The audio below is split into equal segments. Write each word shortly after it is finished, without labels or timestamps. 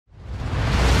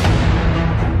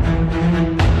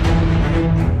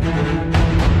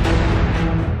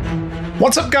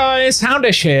What's up guys,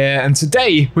 Houndish here, and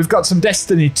today we've got some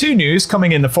Destiny 2 news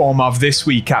coming in the form of This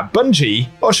Week at Bungie,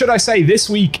 or should I say This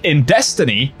Week in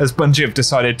Destiny, as Bungie have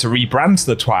decided to rebrand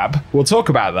the TWAB. We'll talk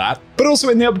about that. But also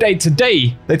in the update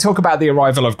today, they talk about the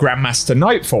arrival of Grandmaster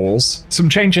Nightfalls, some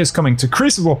changes coming to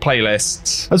Crucible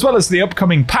playlists, as well as the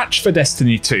upcoming patch for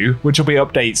Destiny 2, which will be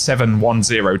update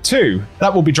 7.102.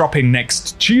 That will be dropping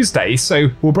next Tuesday, so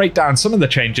we'll break down some of the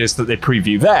changes that they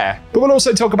preview there. But we'll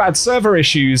also talk about server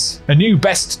issues, a new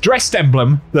best dressed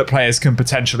emblem that players can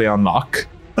potentially unlock.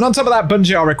 And on top of that,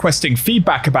 Bungie are requesting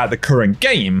feedback about the current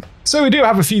game. So we do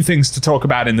have a few things to talk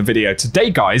about in the video today,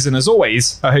 guys, and as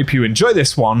always, I hope you enjoy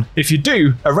this one. If you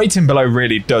do, a rating below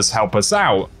really does help us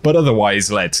out, but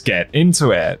otherwise, let's get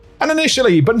into it. And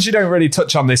initially, Bungie don't really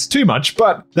touch on this too much,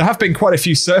 but there have been quite a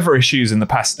few server issues in the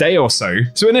past day or so.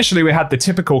 So initially we had the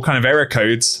typical kind of error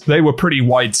codes. They were pretty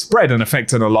widespread and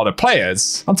affected a lot of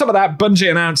players. On top of that,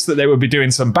 Bungie announced that they would be doing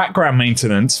some background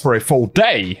maintenance for a full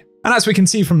day. And as we can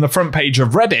see from the front page of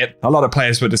Reddit, a lot of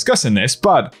players were discussing this,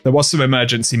 but there was some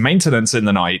emergency maintenance in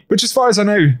the night, which as far as I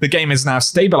know, the game is now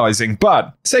stabilizing,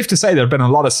 but safe to say there have been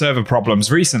a lot of server problems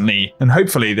recently, and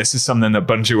hopefully this is something that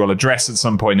Bungie will address at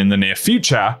some point in the near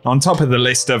future, on top of the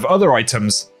list of other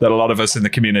items that a lot of us in the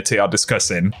community are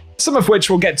discussing. Some of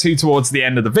which we'll get to towards the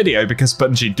end of the video because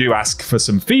Bungie do ask for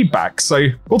some feedback, so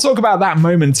we'll talk about that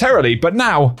momentarily, but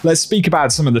now let's speak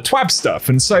about some of the TWAB stuff.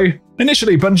 And so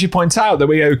initially Bungie points out that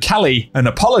we owe Kali an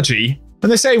apology,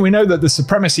 and they say we know that the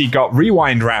Supremacy got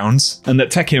rewind rounds, and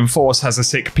that Techian Force has a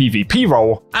sick PvP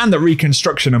role, and that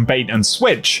Reconstruction and Bait and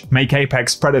Switch make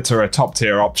Apex Predator a top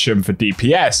tier option for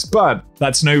DPS, but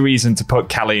that's no reason to put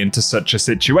Kali into such a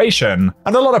situation.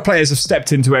 And a lot of players have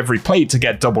stepped into every plate to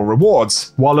get double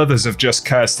rewards, while others have just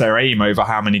cursed their aim over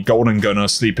how many Golden Gun or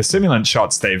Sleeper Simulant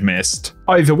shots they've missed.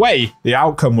 Either way, the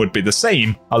outcome would be the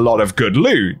same, a lot of good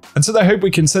loot. And so they hope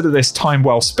we consider this time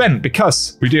well spent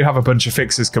because we do have a bunch of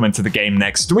fixes coming to the game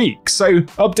next week. So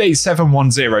update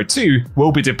 7.102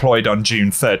 will be deployed on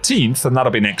June 13th, and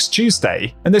that'll be next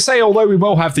Tuesday. And they say although we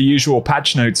will have the usual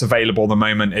patch notes available the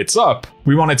moment it's up,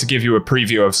 we wanted to give you a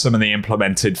preview of some of the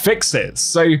implemented fixes.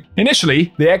 So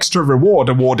initially, the extra reward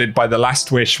awarded by the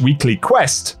Last Wish weekly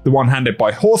quest, the one handed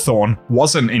by Hawthorne,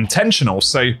 wasn't intentional,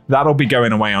 so that'll be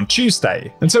going away on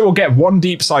Tuesday. And so we'll get one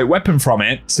deep sight weapon from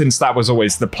it, since that was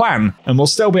always the plan, and we'll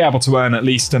still be able to earn at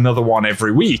least another one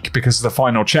every week, because the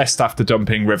final chest after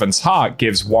dumping Riven's Heart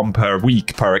gives one per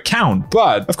week per account.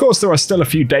 But of course there are still a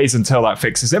few days until that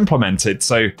fix is implemented,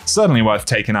 so certainly worth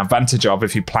taking advantage of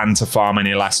if you plan to farm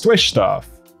any Last Wish stuff.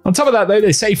 On top of that though,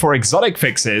 they say for exotic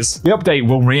fixes, the update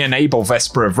will re-enable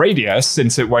Vesper of Radius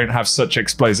since it won't have such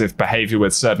explosive behavior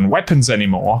with certain weapons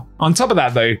anymore. On top of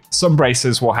that though, some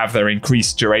bracers will have their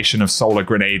increased duration of solar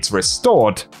grenades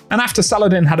restored. And after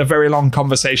Saladin had a very long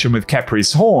conversation with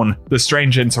Kepri's Horn, the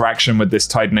strange interaction with this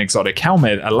Titan exotic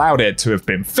helmet allowed it to have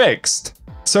been fixed.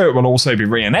 So it will also be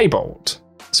re-enabled.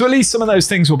 So at least some of those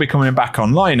things will be coming back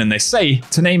online, and they say,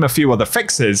 to name a few other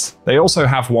fixes, they also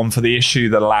have one for the issue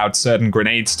that allowed certain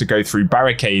grenades to go through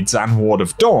barricades and Ward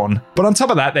of Dawn. But on top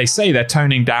of that, they say they're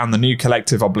toning down the new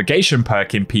Collective Obligation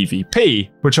perk in PvP,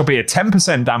 which will be a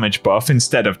 10% damage buff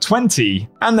instead of 20,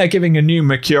 and they're giving a new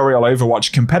Mercurial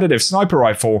Overwatch competitive sniper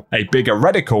rifle a bigger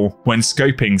reticle when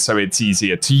scoping so it's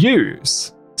easier to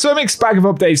use. So a mixed bag of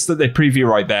updates that they preview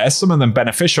right there, some of them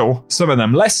beneficial, some of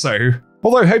them less so.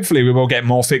 Although hopefully we will get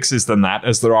more fixes than that,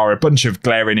 as there are a bunch of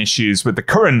glaring issues with the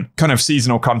current kind of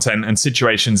seasonal content and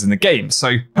situations in the game.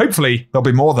 So hopefully there'll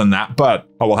be more than that, but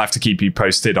I will have to keep you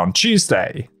posted on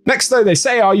Tuesday. Next though, they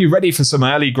say, are you ready for some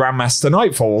early Grandmaster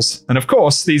Nightfalls? And of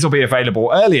course, these will be available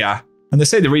earlier. And they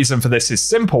say the reason for this is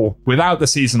simple. Without the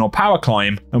seasonal power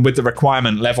climb, and with the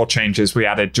requirement level changes we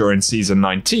added during Season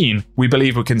 19, we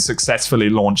believe we can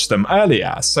successfully launch them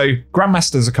earlier. So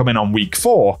Grandmasters are coming on week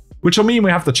 4. Which will mean we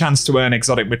have the chance to earn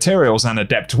exotic materials and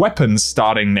adept weapons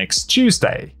starting next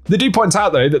Tuesday. They do point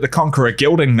out though that the Conqueror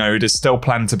Gilding node is still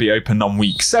planned to be opened on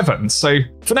week 7, so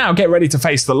for now get ready to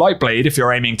face the Lightblade if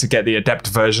you're aiming to get the adept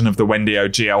version of the Wendigo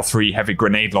GL3 heavy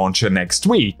grenade launcher next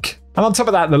week. And on top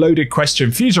of that, the loaded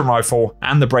Question Fusion Rifle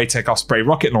and the Braytech Osprey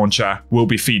rocket launcher will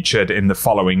be featured in the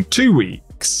following 2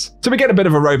 weeks. So we get a bit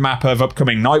of a roadmap of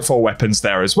upcoming Nightfall weapons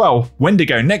there as well.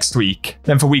 Wendigo next week,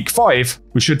 then for week 5,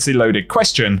 we should see Loaded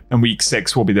Question, and week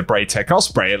 6 will be the Braytech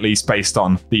Osprey, at least based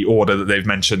on the order that they've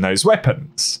mentioned those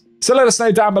weapons. So let us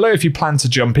know down below if you plan to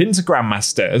jump into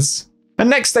Grandmasters. And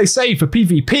next they say for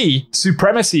PvP,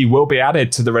 Supremacy will be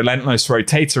added to the Relentless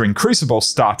Rotator in Crucible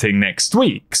starting next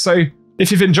week. So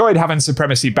if you've enjoyed having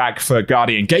Supremacy back for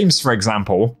Guardian Games, for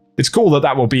example, it's cool that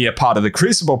that will be a part of the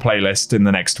Crucible playlist in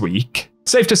the next week.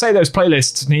 Safe to say those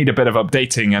playlists need a bit of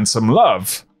updating and some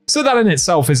love. So that in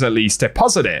itself is at least a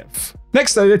positive.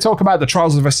 Next though, they talk about the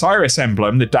Trials of Osiris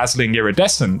emblem, the dazzling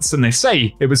iridescence, and they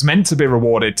say it was meant to be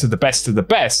rewarded to the best of the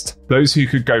best, those who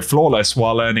could go flawless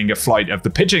while earning a Flight of the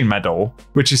Pigeon medal,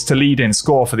 which is to lead in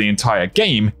score for the entire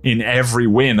game in every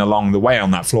win along the way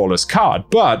on that flawless card.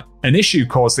 But an issue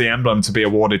caused the emblem to be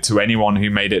awarded to anyone who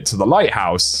made it to the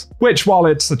lighthouse, which, while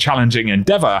it's a challenging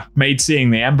endeavor, made seeing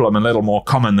the emblem a little more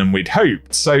common than we'd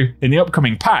hoped. So in the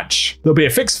upcoming patch, there'll be a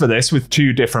fix for this with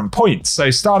 2 different points. So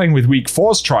starting with Week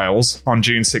 4's trials on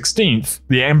June 16th,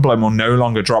 the emblem will no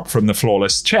longer drop from the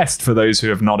flawless chest for those who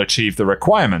have not achieved the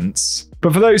requirements.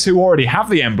 But for those who already have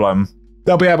the emblem,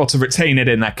 they'll be able to retain it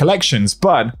in their collections,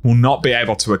 but will not be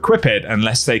able to equip it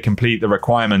unless they complete the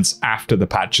requirements after the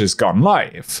patch has gone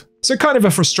live. So kind of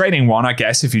a frustrating one, I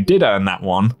guess, if you did earn that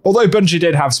one. Although Bungie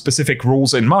did have specific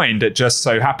rules in mind, it just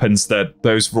so happens that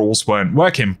those rules weren't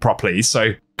working properly,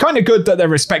 so kind of good that they're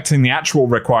respecting the actual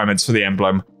requirements for the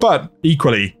emblem, but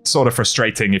equally sort of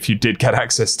frustrating if you did get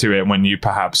access to it when you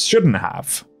perhaps shouldn't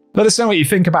have. Let us know what you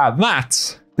think about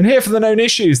that. And here for the known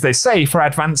issues, they say for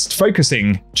advanced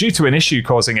focusing, due to an issue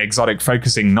causing exotic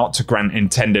focusing not to grant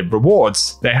intended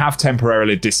rewards, they have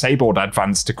temporarily disabled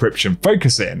advanced decryption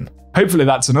focusing. Hopefully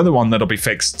that's another one that'll be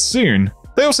fixed soon.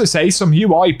 They also say some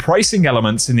UI pricing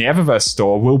elements in the Eververse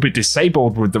store will be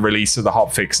disabled with the release of the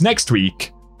hotfix next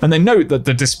week. And they note that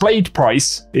the displayed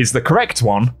price is the correct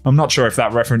one. I'm not sure if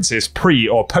that references pre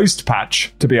or post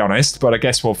patch, to be honest, but I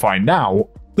guess we'll find out.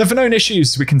 Then for known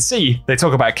issues we can see, they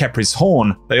talk about Kepri's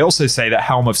Horn. They also say that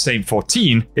Helm of Saint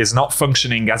 14 is not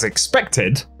functioning as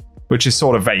expected, which is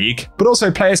sort of vague, but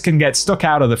also players can get stuck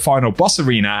out of the final boss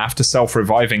arena after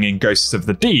self-reviving in Ghosts of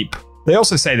the Deep. They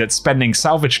also say that spending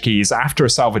salvage keys after a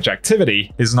salvage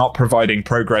activity is not providing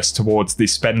progress towards the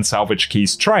spend salvage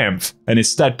keys triumph, and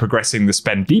instead progressing the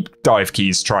spend deep dive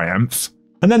keys triumph.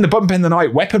 And then the bump in the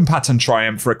night weapon pattern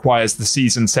triumph requires the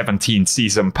Season 17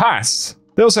 season pass.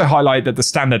 They also highlight that the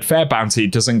standard fare bounty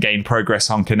doesn't gain progress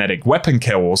on kinetic weapon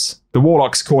kills. The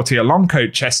Warlock's Courtier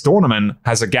Longcoat chest ornament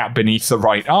has a gap beneath the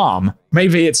right arm.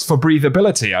 Maybe it's for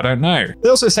breathability, I don't know. They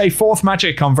also say 4th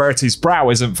magic on Verity's brow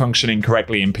isn't functioning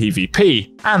correctly in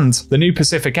PvP, and the new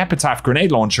Pacific Epitaph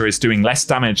grenade launcher is doing less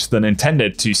damage than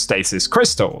intended to stasis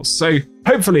crystals, so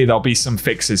hopefully there'll be some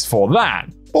fixes for that.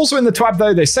 Also in the TWAB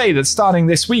though, they say that starting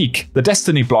this week, the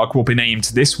Destiny blog will be named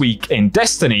This Week in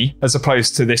Destiny as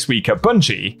opposed to This Week at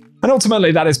Bungie. And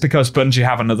ultimately that is because Bungie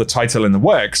have another title in the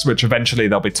works, which eventually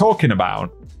they'll be talking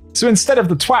about. So instead of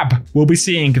the TWAB, we'll be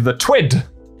seeing the TWID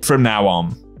from now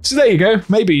on. So there you go,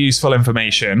 maybe useful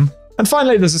information. And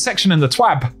finally, there's a section in the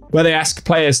TWAB where they ask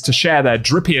players to share their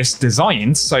drippiest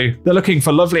designs, so they're looking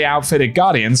for lovely outfitted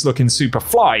guardians looking super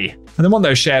fly, and they want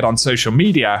those shared on social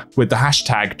media with the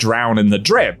hashtag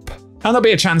 #DrownInTheDrip. And there'll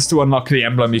be a chance to unlock the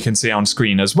emblem you can see on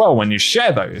screen as well when you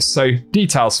share those, so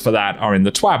details for that are in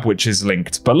the TWAB, which is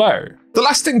linked below. The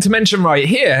last thing to mention right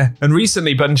here, and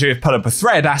recently Bungie have put up a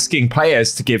thread asking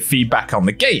players to give feedback on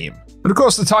the game. And of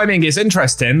course the timing is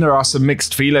interesting, there are some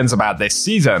mixed feelings about this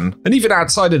season, and even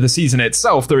outside of the season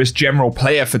itself there is general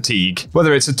player fatigue,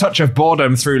 whether it's a touch of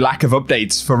boredom through lack of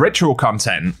updates for ritual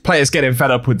content, players getting fed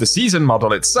up with the season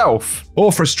model itself,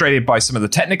 or frustrated by some of the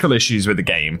technical issues with the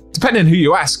game. Depending who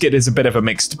you ask, it is a bit of a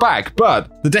mixed bag,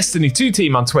 but the Destiny 2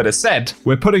 team on Twitter said,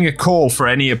 "We're putting a call for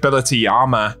any ability,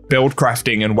 armor, build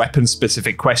crafting and weapon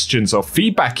specific questions or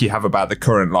feedback you have about the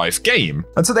current live game."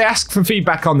 And so they ask for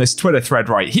feedback on this Twitter thread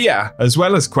right here, as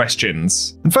well as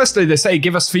questions. And firstly they say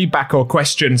give us feedback or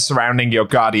questions surrounding your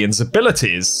Guardian's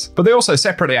abilities, but they also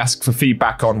separately ask for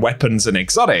feedback on weapons and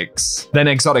exotics, then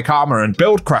exotic armor and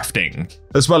build crafting,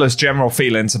 as well as general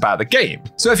feelings about the game.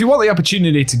 So if you want the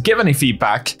opportunity to give any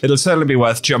feedback, it'll certainly be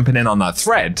worth jumping in on that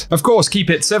thread. Of course, keep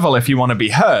it civil if you want to be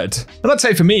heard. And I'd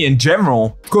say for me in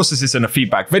general, of course this isn't a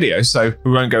feedback video, so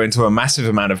we won't go into a massive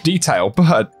amount of detail,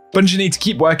 but Bungie need to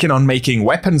keep working on making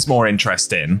weapons more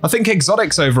interesting. I think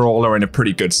exotics overall are in a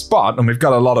pretty good spot, and we've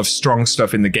got a lot of strong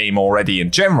stuff in the game already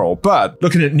in general, but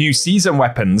looking at new season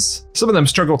weapons, some of them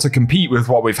struggle to compete with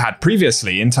what we've had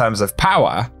previously in terms of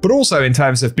power, but also in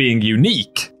terms of being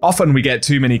unique. Often we get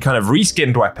too many kind of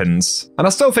reskinned weapons, and I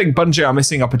still think Bungie are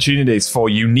missing opportunities for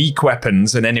unique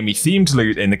weapons and enemy themed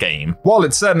loot in the game. While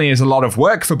it certainly is a lot of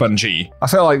work for Bungie, I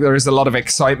feel like there is a lot of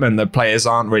excitement that players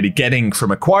aren't really getting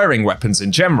from acquiring weapons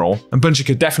in general, and Bungie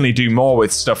could definitely do more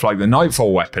with stuff like the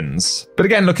Nightfall weapons. But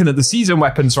again, looking at the season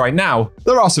weapons right now,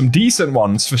 there are some decent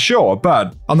ones for sure,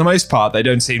 but on the most part they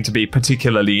don't seem to be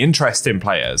particularly interesting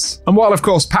players. And while of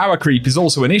course power creep is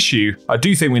also an issue, I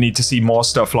do think we need to see more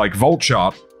stuff like Vault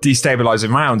Shot,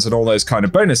 destabilizing rounds and all those kind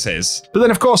of bonuses. But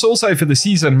then of course also for the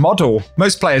season model,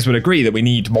 most players would agree that we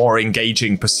need more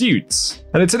engaging pursuits.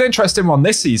 And it's an interesting one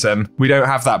this season, we don't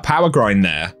have that power grind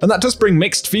there. And that does bring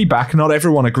mixed feedback. Not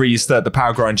everyone agrees that the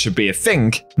power grind should be a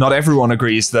thing. Not everyone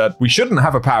agrees that we shouldn't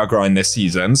have a power grind this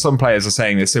season. Some players are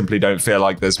saying they simply don't feel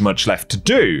like there's much left to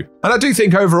do. And I do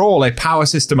think overall a power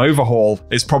system overhaul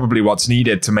is probably what's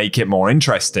needed to make it more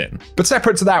interesting. But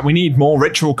separate to that, we need more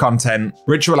ritual content.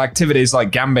 Ritual activities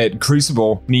like Gambit,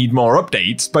 Crucible need more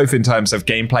updates, both in terms of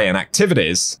gameplay and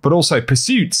activities, but also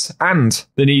pursuits, and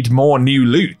they need more new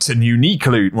loot and unique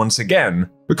loot once again.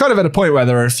 We're kind of at a point where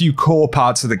there are a few core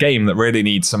parts of the game that really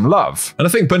need some love. And I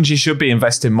think Bungie should be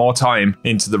investing more time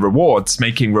into the rewards,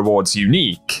 making rewards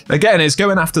unique. Again, is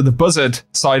going after the buzzard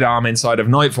sidearm inside of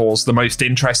Nightfall's the most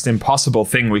interesting possible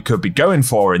thing we could be going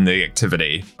for in the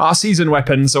activity. Are season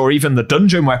weapons or even the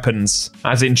dungeon weapons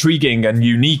as intriguing and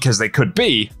unique as they could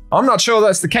be? I'm not sure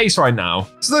that's the case right now.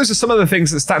 So those are some of the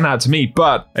things that stand out to me,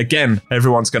 but again,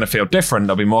 everyone's going to feel different.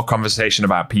 There'll be more conversation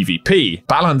about PvP,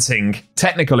 balancing,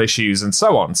 technical issues, and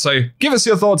so on. So give us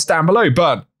your thoughts down below,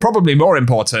 but probably more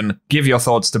important, give your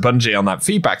thoughts to Bungie on that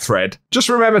feedback thread. Just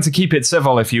remember to keep it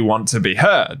civil if you want to be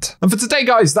heard. And for today,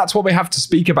 guys, that's what we have to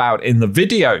speak about in the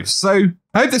video. So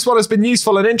I hope this one has been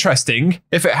useful and interesting.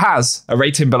 If it has, a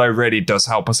rating below really does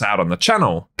help us out on the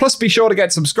channel. Plus, be sure to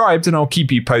get subscribed and I'll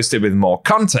keep you posted with more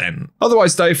content.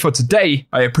 Otherwise, though, for today,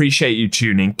 I appreciate you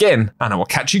tuning in and I will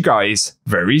catch you guys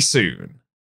very soon.